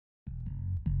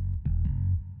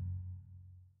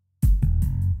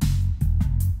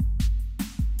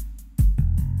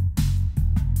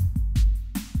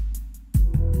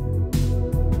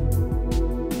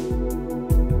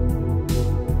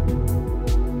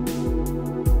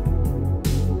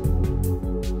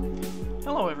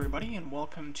everybody, and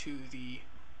welcome to the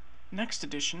next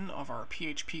edition of our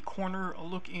PHP Corner, a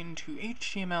look into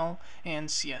HTML and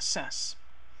CSS.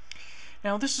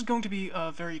 Now, this is going to be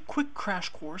a very quick crash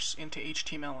course into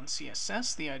HTML and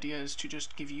CSS. The idea is to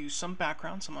just give you some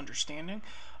background, some understanding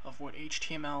of what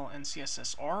HTML and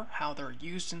CSS are, how they're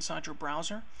used inside your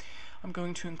browser. I'm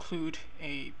going to include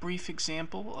a brief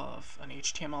example of an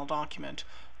HTML document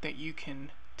that you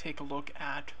can take a look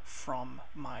at from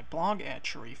my blog at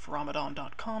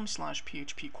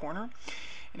shariframadan.com/phpcorner.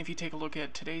 And if you take a look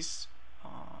at today's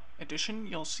edition,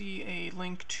 you'll see a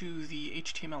link to the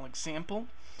HTML example.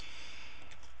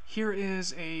 Here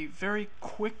is a very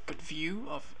quick view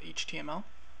of HTML.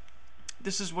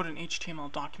 This is what an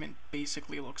HTML document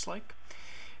basically looks like.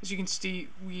 As you can see,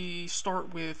 we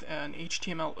start with an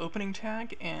HTML opening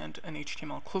tag and an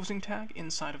HTML closing tag.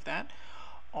 Inside of that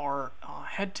are a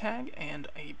head tag and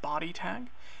a body tag.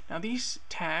 Now, these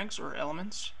tags or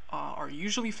elements are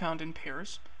usually found in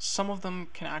pairs. Some of them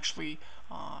can actually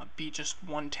be just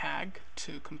one tag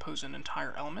to compose an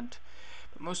entire element.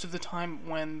 But most of the time,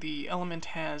 when the element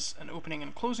has an opening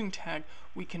and closing tag,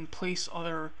 we can place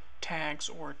other tags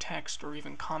or text or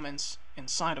even comments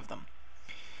inside of them.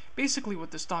 Basically,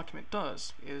 what this document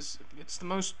does is it's the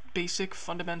most basic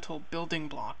fundamental building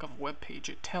block of a web page.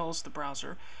 It tells the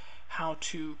browser how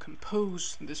to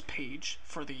compose this page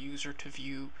for the user to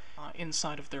view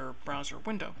inside of their browser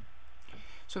window.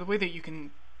 So the way that you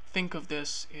can think of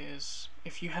this is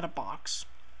if you had a box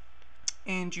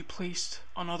and you placed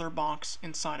another box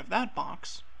inside of that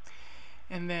box,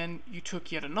 and then you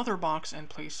took yet another box and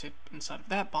placed it inside of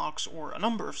that box, or a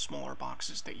number of smaller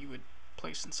boxes that you would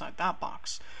place inside that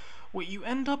box, what you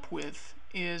end up with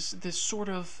is this sort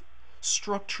of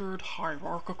structured,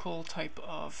 hierarchical type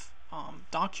of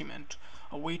document,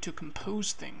 a way to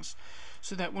compose things,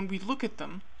 so that when we look at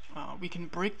them, we can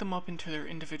break them up into their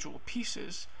individual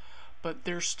pieces, but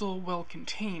they're still well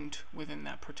contained within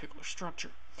that particular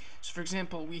structure. So for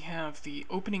example, we have the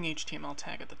opening HTML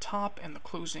tag at the top and the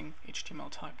closing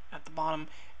HTML tag at the bottom.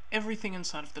 Everything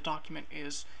inside of the document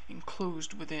is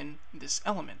enclosed within this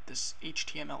element, this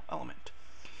HTML element.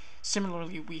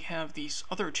 Similarly, we have these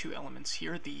other two elements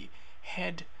here, the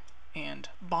head and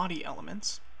body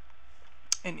elements.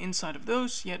 And inside of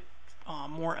those, yet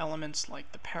more elements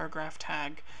like the paragraph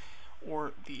tag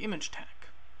or the image tag.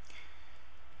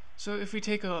 So if we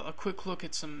take a quick look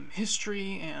at some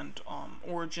history and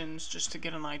origins, just to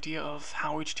get an idea of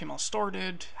how HTML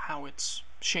started, how it's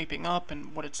shaping up,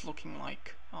 and what it's looking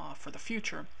like for the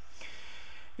future,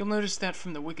 you'll notice that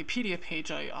from the Wikipedia page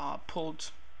I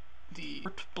pulled the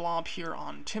blob here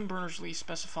on Tim Berners-Lee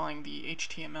specifying the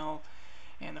HTML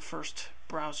and the first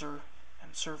browser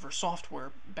and server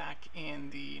software back in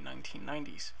the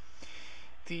 1990s.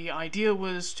 The idea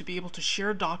was to be able to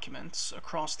share documents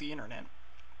across the internet.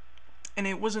 And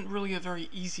it wasn't really a very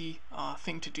easy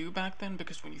thing to do back then,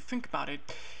 because when you think about it,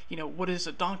 what is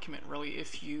a document really?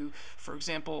 If you, for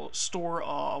example, store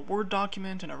a Word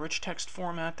document in a rich text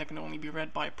format that can only be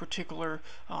read by a particular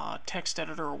text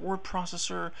editor or word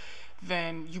processor,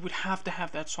 then you would have to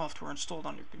have that software installed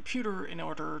on your computer in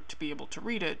order to be able to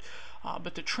read it.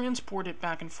 But to transport it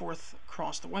back and forth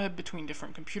across the web between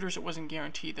different computers, it wasn't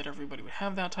guaranteed that everybody would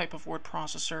have that type of word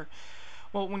processor.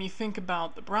 Well, when you think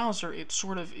about the browser, it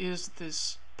sort of is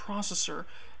this processor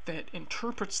that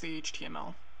interprets the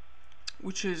HTML,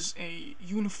 which is a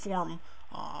uniform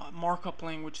markup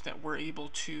language that we're able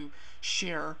to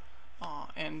share,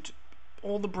 and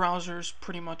all the browsers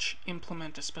pretty much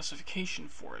implement a specification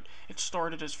for it. It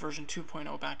started as version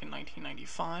 2.0 back in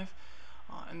 1995,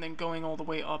 and then going all the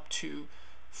way up to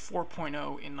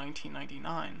 4.0 in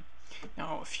 1999.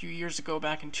 Now, a few years ago,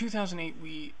 back in 2008,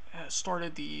 we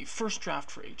started the first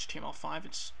draft for HTML5.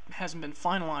 It hasn't been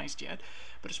finalized yet,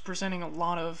 but it's presenting a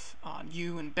lot of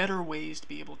new and better ways to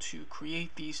be able to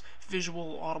create these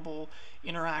visual, audible,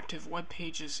 interactive web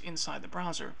pages inside the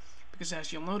browser. Because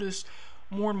as you'll notice,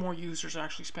 more and more users are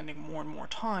actually spending more and more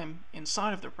time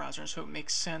inside of their browser, and so it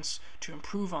makes sense to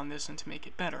improve on this and to make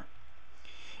it better.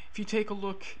 If you take a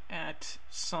look at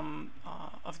some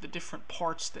of the different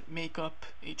parts that make up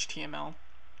HTML,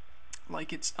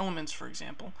 like its elements, for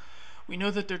example, we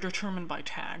know that they're determined by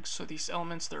tags. So these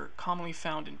elements, they're commonly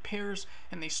found in pairs,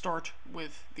 and they start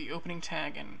with the opening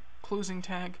tag and closing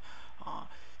tag.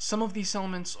 Some of these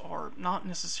elements are not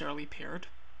necessarily paired,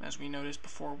 as we noticed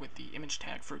before with the image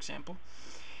tag, for example.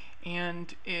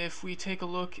 And if we take a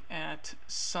look at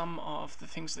some of the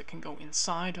things that can go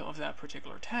inside of that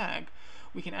particular tag,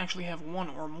 we can actually have one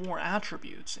or more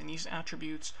attributes, and these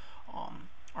attributes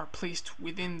are placed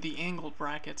within the angled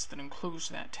brackets that enclose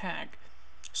that tag.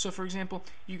 So for example,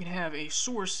 you can have a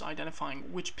source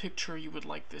identifying which picture you would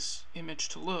like this image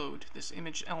to load, this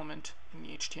image element in the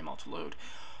HTML to load.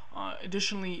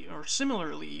 Additionally, or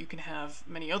similarly, you can have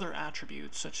many other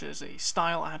attributes, such as a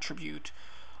style attribute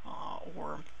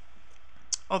or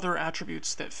other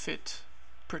attributes that fit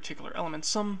particular elements.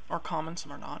 Some are common,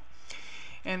 some are not.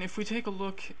 And if we take a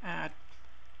look at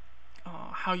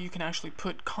how you can actually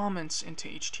put comments into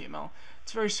HTML,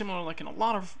 it's very similar. Like in a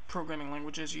lot of programming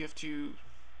languages, you have to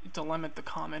delimit the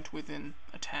comment within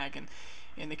a tag, and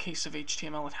in the case of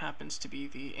HTML, it happens to be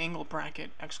the angle bracket,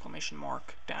 exclamation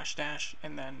mark, dash dash,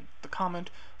 and then the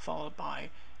comment followed by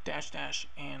dash dash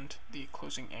and the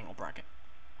closing angle bracket.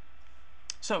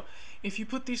 So if you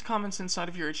put these comments inside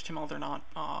of your HTML, they're not,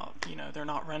 they're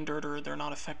not rendered, or they're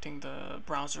not affecting the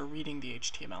browser reading the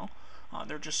HTML.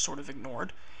 They're just sort of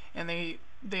ignored, and they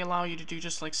allow you to do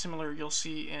just like similar you'll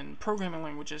see in programming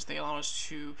languages. They allow us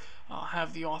to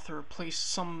have the author place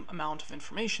some amount of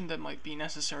information that might be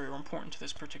necessary or important to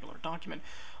this particular document,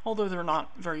 although they're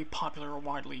not very popular or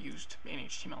widely used in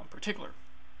HTML in particular.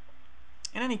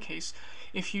 In any case,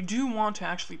 if you do want to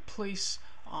actually place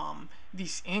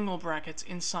these angle brackets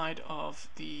inside of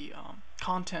the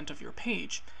content of your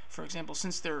page, for example,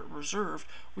 since they're reserved,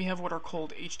 we have what are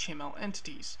called HTML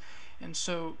entities. And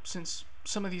so since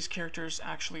some of these characters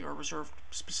actually are reserved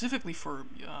specifically for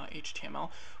HTML,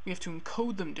 we have to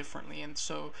encode them differently, and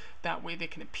so that way they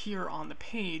can appear on the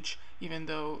page even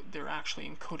though they're actually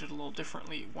encoded a little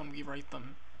differently when we write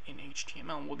them in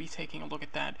HTML. And we'll be taking a look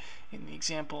at that in the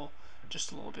example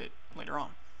just a little bit later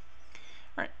on.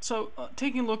 Alright, so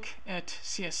taking a look at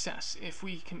CSS, if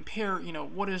we compare,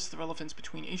 what is the relevance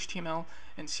between HTML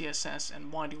and CSS,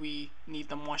 and why do we need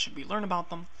them, why should we learn about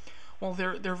them? Well,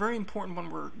 they're very important when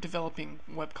we're developing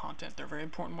web content. They're very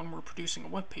important when we're producing a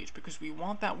web page, because we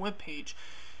want that web page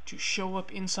to show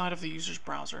up inside of the user's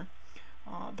browser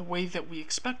the way that we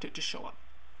expect it to show up.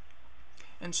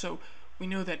 And so we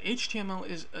know that HTML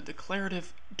is a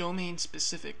declarative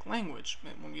domain-specific language.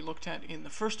 And when we looked at in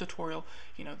the first tutorial,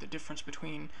 the difference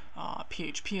between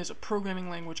PHP as a programming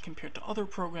language compared to other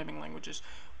programming languages,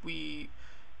 we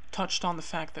touched on the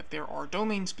fact that there are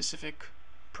domain-specific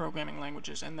programming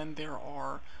languages, and then there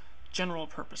are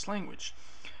general-purpose language.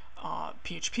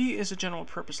 PHP is a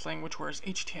general-purpose language, whereas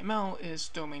HTML is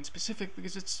domain-specific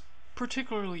because it's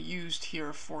particularly used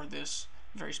here for this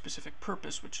very specific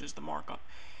purpose, which is the markup.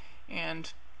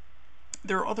 And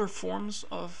there are other forms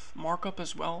of markup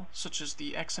as well, such as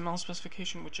the XML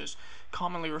specification, which is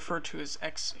commonly referred to as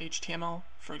XHTML,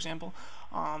 for example.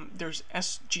 There's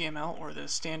SGML, or the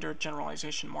Standard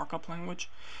Generalization Markup Language.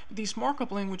 These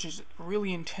markup languages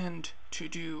really intend to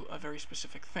do a very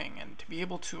specific thing, and to be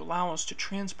able to allow us to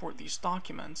transport these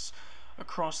documents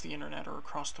across the internet or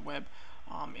across the web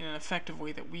in an effective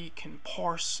way that we can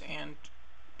parse and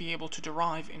be able to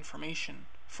derive information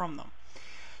from them.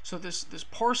 So this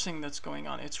parsing that's going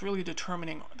on, it's really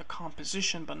determining the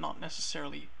composition, but not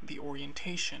necessarily the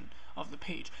orientation of the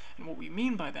page. And what we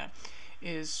mean by that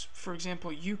is, for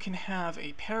example, you can have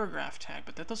a paragraph tag,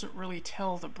 but that doesn't really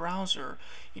tell the browser,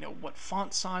 what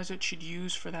font size it should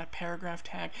use for that paragraph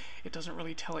tag. It doesn't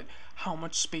really tell it how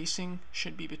much spacing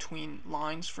should be between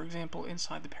lines, for example,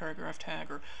 inside the paragraph tag,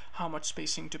 or how much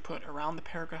spacing to put around the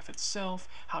paragraph itself,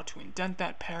 how to indent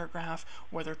that paragraph,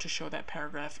 whether to show that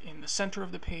paragraph in the center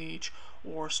of the page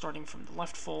or starting from the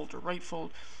left fold or right fold.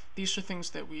 These are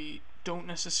things that we don't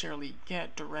necessarily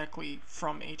get directly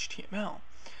from HTML.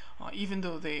 Even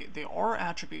though they are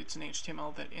attributes in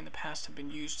HTML that in the past have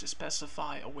been used to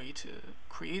specify a way to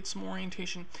create some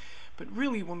orientation, but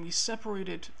really when we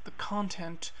separated the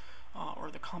content or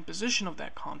the composition of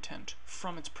that content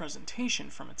from its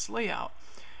presentation, from its layout,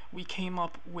 we came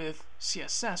up with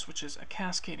CSS, which is a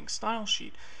cascading style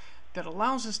sheet that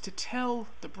allows us to tell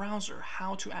the browser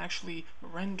how to actually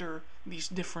render these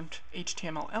different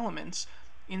HTML elements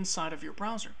inside of your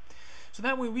browser. So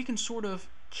that way we can sort of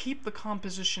keep the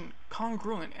composition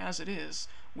congruent as it is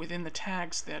within the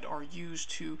tags that are used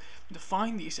to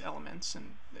define these elements,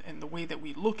 and the way that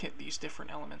we look at these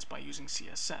different elements by using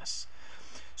CSS.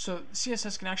 So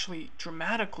CSS can actually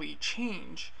dramatically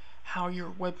change how your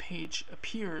web page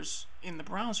appears in the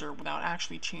browser without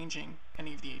actually changing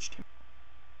any of the HTML.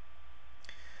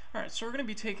 Alright, so we're going to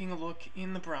be taking a look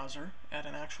in the browser at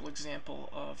an actual example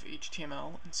of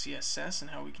HTML and CSS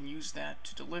and how we can use that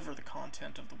to deliver the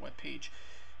content of the web page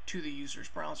to the user's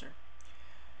browser.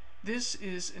 This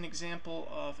is an example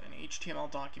of an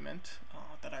HTML document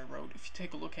that I wrote. If you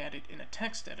take a look at it in a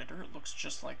text editor, it looks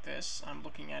just like this. I'm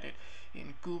looking at it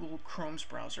in Google Chrome's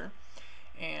browser.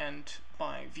 And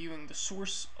by viewing the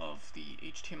source of the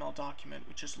HTML document,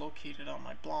 which is located on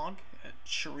my blog at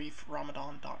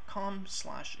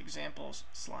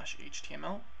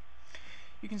shariframadan.com/examples/HTML,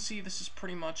 you can see this is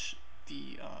pretty much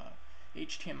the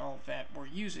HTML that we're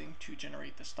using to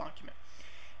generate this document.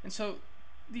 And so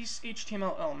these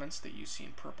HTML elements that you see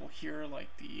in purple here,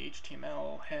 like the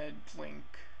HTML, head, link,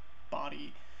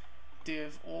 body,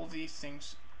 div, all of these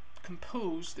things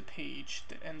compose the page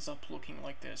that ends up looking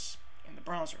like this in the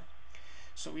browser.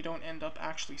 So we don't end up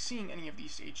actually seeing any of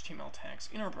these HTML tags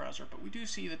in our browser, but we do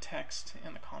see the text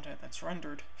and the content that's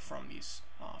rendered from this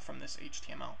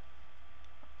HTML.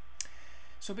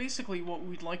 So basically what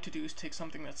we'd like to do is take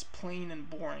something that's plain and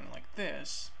boring like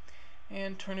this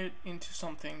and turn it into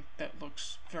something that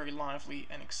looks very lively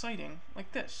and exciting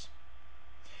like this.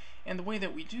 And the way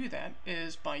that we do that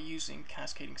is by using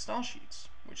cascading style sheets,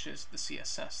 which is the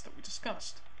CSS that we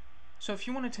discussed. So if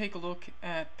you want to take a look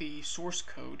at the source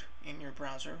code in your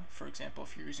browser, for example,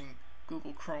 if you're using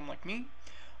Google Chrome like me,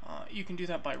 you can do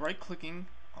that by right-clicking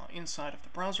inside of the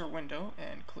browser window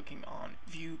and clicking on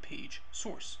View Page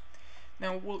Source.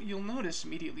 Now, what you'll notice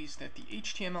immediately is that the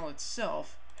HTML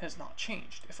itself has not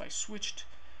changed. If I switched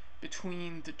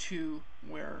between the two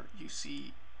where you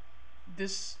see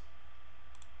this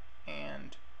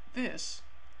and this,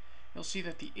 you'll see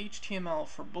that the HTML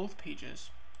for both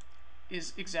pages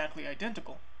is exactly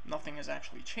identical. Nothing has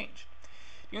actually changed.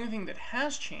 The only thing that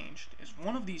has changed is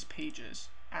one of these pages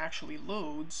actually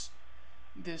loads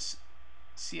this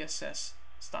CSS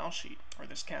style sheet, or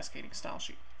this cascading style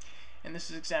sheet. And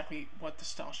this is exactly what the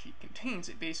style sheet contains.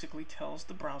 It basically tells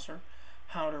the browser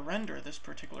how to render this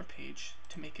particular page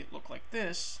to make it look like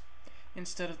this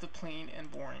instead of the plain and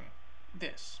boring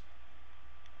this.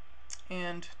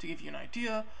 And to give you an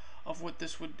idea of what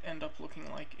this would end up looking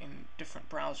like in different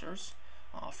browsers,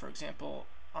 for example,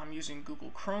 I'm using Google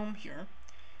Chrome here,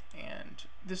 and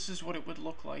this is what it would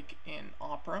look like in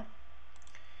Opera.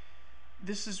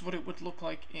 This is what it would look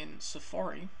like in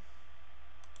Safari.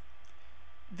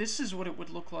 This is what it would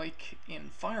look like in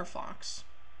Firefox,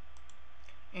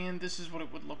 and this is what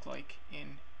it would look like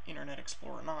in Internet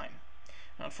Explorer 9.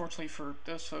 Now, unfortunately for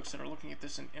those folks that are looking at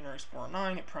this in Internet Explorer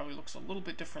 9, it probably looks a little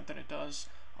bit different than it does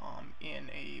in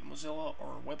a Mozilla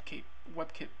or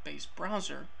WebKit-based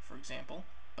browser, for example,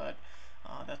 but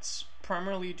that's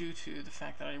primarily due to the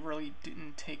fact that I really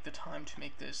didn't take the time to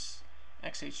make this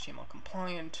XHTML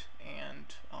compliant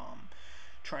and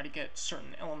try to get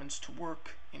certain elements to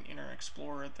work in Internet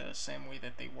Explorer the same way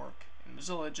that they work in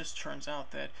Mozilla. It just turns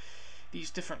out that these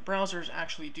different browsers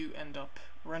actually do end up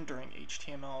rendering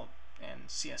HTML and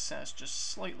CSS just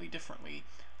slightly differently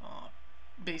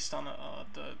based on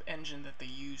the engine that they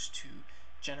use to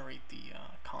generate the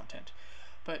content.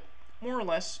 But more or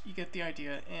less, you get the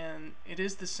idea, and it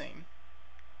is the same.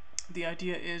 The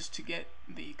idea is to get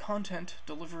the content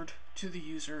delivered to the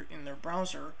user in their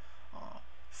browser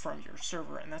from your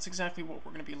server, and that's exactly what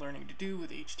we're going to be learning to do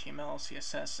with HTML,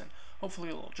 CSS, and hopefully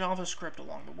a little JavaScript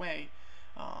along the way.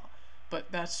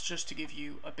 But that's just to give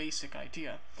you a basic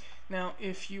idea. Now,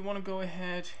 if you want to go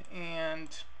ahead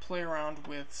and play around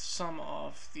with some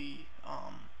of the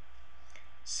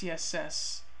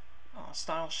CSS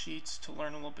style sheets to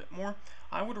learn a little bit more,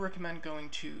 I would recommend going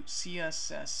to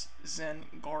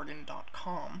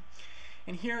csszengarden.com.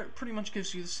 And here it pretty much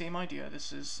gives you the same idea.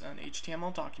 This is an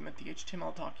HTML document. The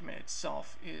HTML document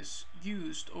itself is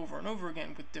used over and over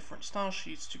again with different style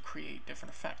sheets to create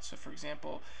different effects. So for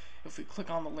example, if we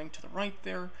click on the link to the right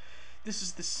there, this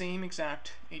is the same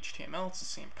exact HTML, it's the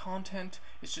same content,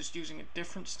 it's just using a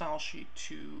different style sheet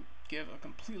to give a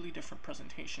completely different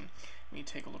presentation. When you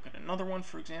take a look at another one,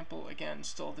 for example, again,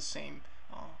 still the same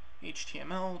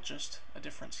HTML, just a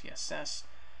different CSS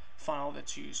file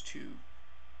that's used to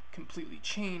completely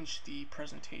change the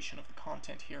presentation of the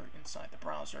content here inside the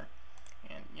browser.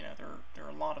 And you know, there are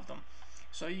a lot of them.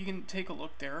 So you can take a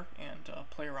look there and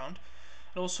play around.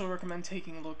 I'd also recommend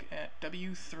taking a look at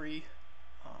w3.org,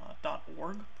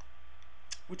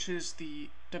 which is the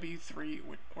W3,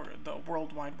 or the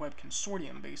World Wide Web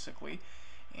Consortium, basically.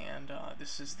 And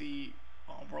this is the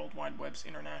World Wide Web's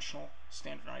international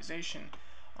standardization,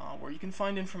 where you can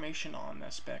find information on the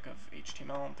spec of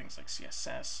HTML and things like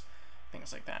CSS,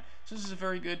 things like that. So this is a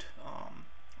very good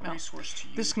resource to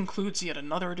use. This concludes yet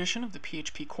another edition of the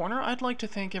PHP Corner. I'd like to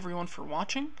thank everyone for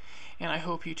watching, and I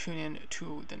hope you tune in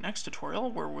to the next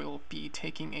tutorial where we'll be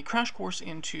taking a crash course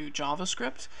into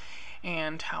JavaScript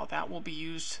and how that will be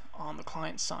used on the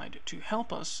client side to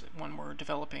help us when we're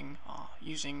developing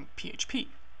using PHP.